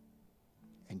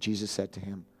 And Jesus said to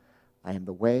him, I am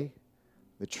the way,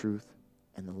 the truth,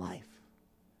 and the life.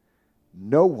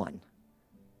 No one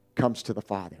comes to the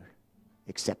Father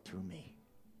except through me.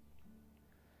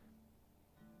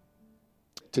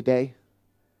 Today,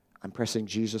 I'm pressing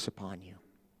Jesus upon you,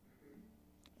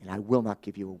 and I will not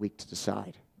give you a week to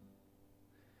decide.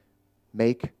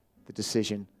 Make the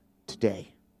decision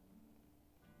today.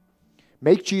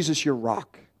 Make Jesus your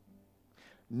rock.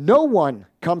 No one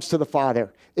comes to the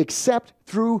Father except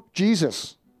through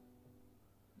Jesus.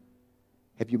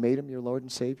 Have you made him your Lord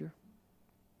and Savior?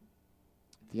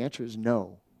 If the answer is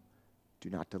no, do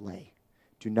not delay.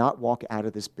 Do not walk out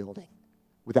of this building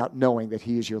without knowing that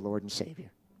he is your Lord and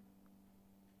Savior.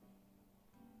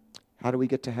 How do we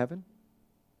get to heaven?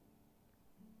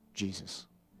 Jesus.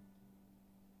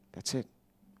 That's it.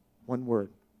 One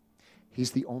word.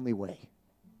 He's the only way.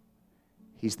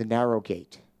 He's the narrow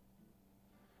gate.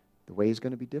 The way is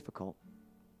going to be difficult.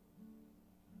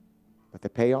 But the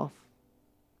payoff?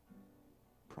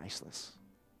 Priceless.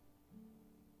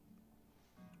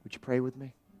 Would you pray with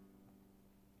me?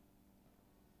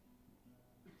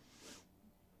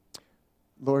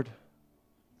 Lord,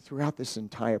 throughout this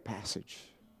entire passage,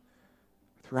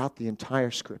 throughout the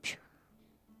entire Scripture,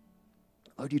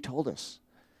 Lord, you told us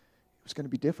it was going to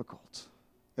be difficult,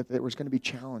 that there was going to be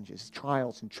challenges,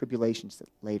 trials, and tribulations that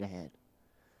laid ahead.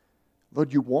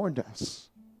 Lord, you warned us,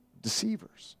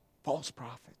 deceivers, false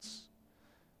prophets,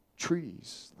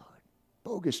 trees, Lord,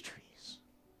 bogus trees,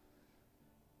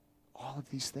 all of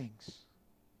these things.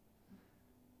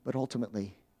 But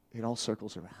ultimately, it all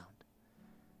circles around,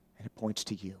 and it points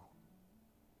to you.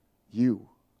 You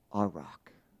are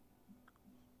rock.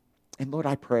 And Lord,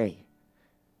 I pray,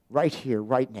 right here,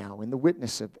 right now, in the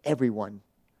witness of everyone,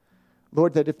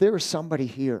 Lord, that if there is somebody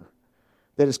here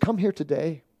that has come here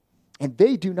today and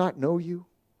they do not know you,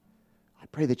 I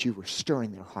pray that you were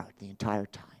stirring their heart the entire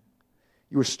time.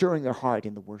 You were stirring their heart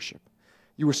in the worship.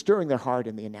 You were stirring their heart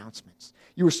in the announcements.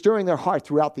 You were stirring their heart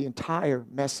throughout the entire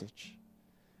message.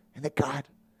 And that, God,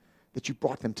 that you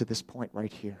brought them to this point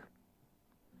right here.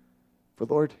 For,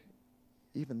 Lord,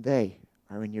 even they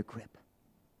are in your grip.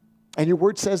 And your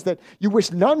word says that you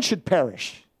wish none should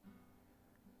perish.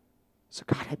 So,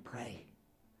 God, I pray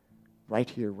right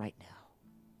here, right now.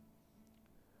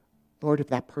 Lord, if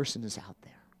that person is out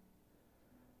there,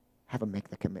 have them make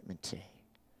the commitment today.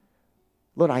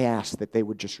 Lord, I ask that they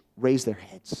would just raise their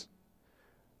heads,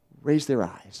 raise their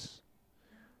eyes,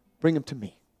 bring them to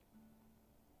me,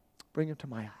 bring them to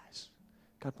my eyes.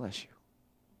 God bless you.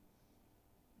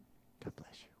 God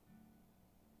bless you.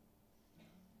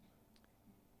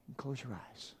 And close your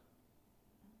eyes.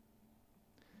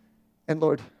 And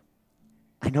Lord,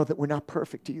 I know that we're not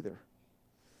perfect either.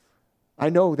 I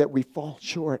know that we fall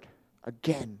short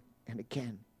again and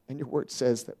again. And your word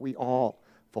says that we all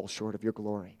fall short of your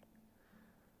glory.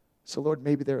 So, Lord,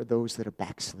 maybe there are those that are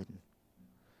backslidden,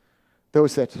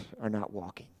 those that are not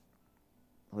walking.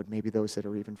 Lord, maybe those that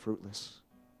are even fruitless.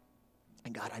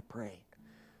 And God, I pray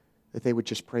that they would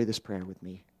just pray this prayer with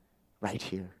me right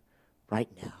here, right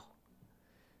now.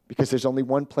 Because there's only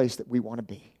one place that we want to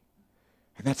be,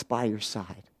 and that's by your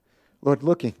side. Lord,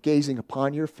 looking, gazing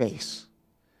upon your face,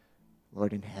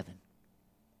 Lord, in heaven.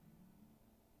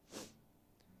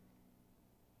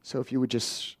 So if you would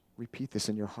just repeat this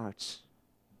in your hearts.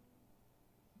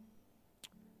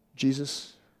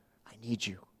 Jesus, I need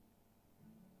you.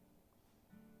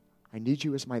 I need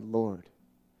you as my Lord,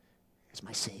 as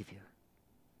my Savior.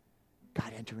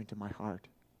 God, enter into my heart.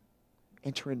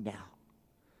 Enter in now.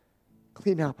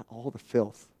 Clean up all the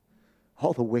filth,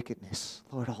 all the wickedness,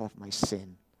 Lord, all of my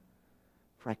sin.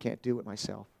 For I can't do it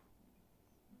myself.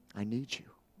 I need you.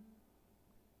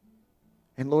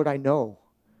 And Lord, I know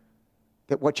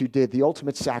that what you did, the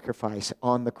ultimate sacrifice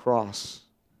on the cross,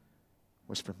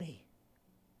 was for me.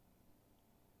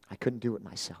 I couldn't do it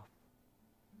myself.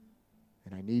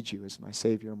 And I need you as my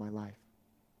Savior in my life.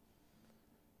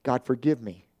 God, forgive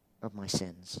me of my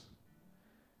sins.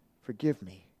 Forgive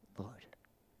me, Lord,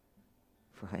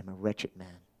 for I am a wretched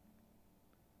man.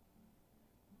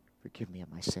 Forgive me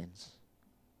of my sins.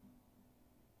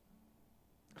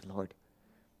 And Lord,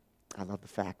 I love the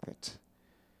fact that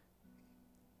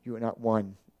you are not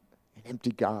an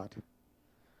empty God.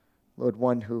 Lord,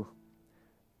 one who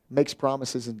makes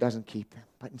promises and doesn't keep them.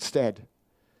 But instead,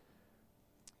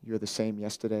 you're the same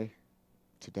yesterday,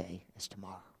 today, as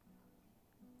tomorrow.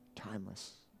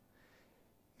 Timeless.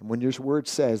 And when your word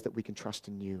says that we can trust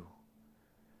in you,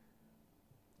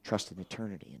 trust in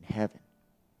eternity, in heaven,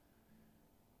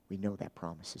 we know that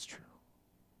promise is true.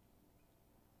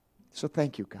 So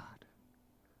thank you, God.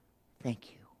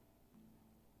 Thank you.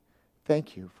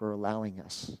 Thank you for allowing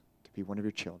us to be one of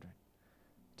your children,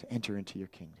 to enter into your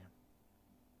kingdom.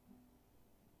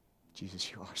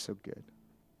 Jesus, you are so good.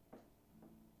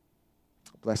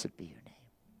 Blessed be your name,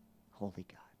 holy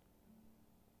God.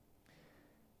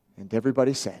 And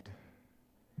everybody said,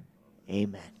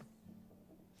 amen.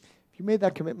 If you made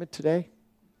that commitment today,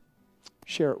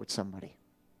 share it with somebody.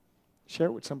 Share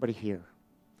it with somebody here.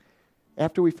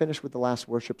 After we finish with the last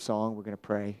worship song, we're going to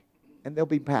pray. And there'll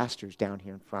be pastors down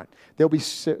here in front. There'll be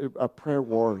prayer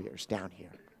warriors down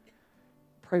here.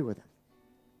 Pray with them.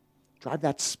 Drive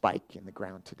that spike in the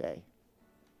ground today.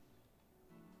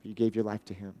 You gave your life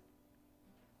to him.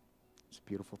 It's a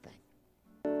beautiful thing.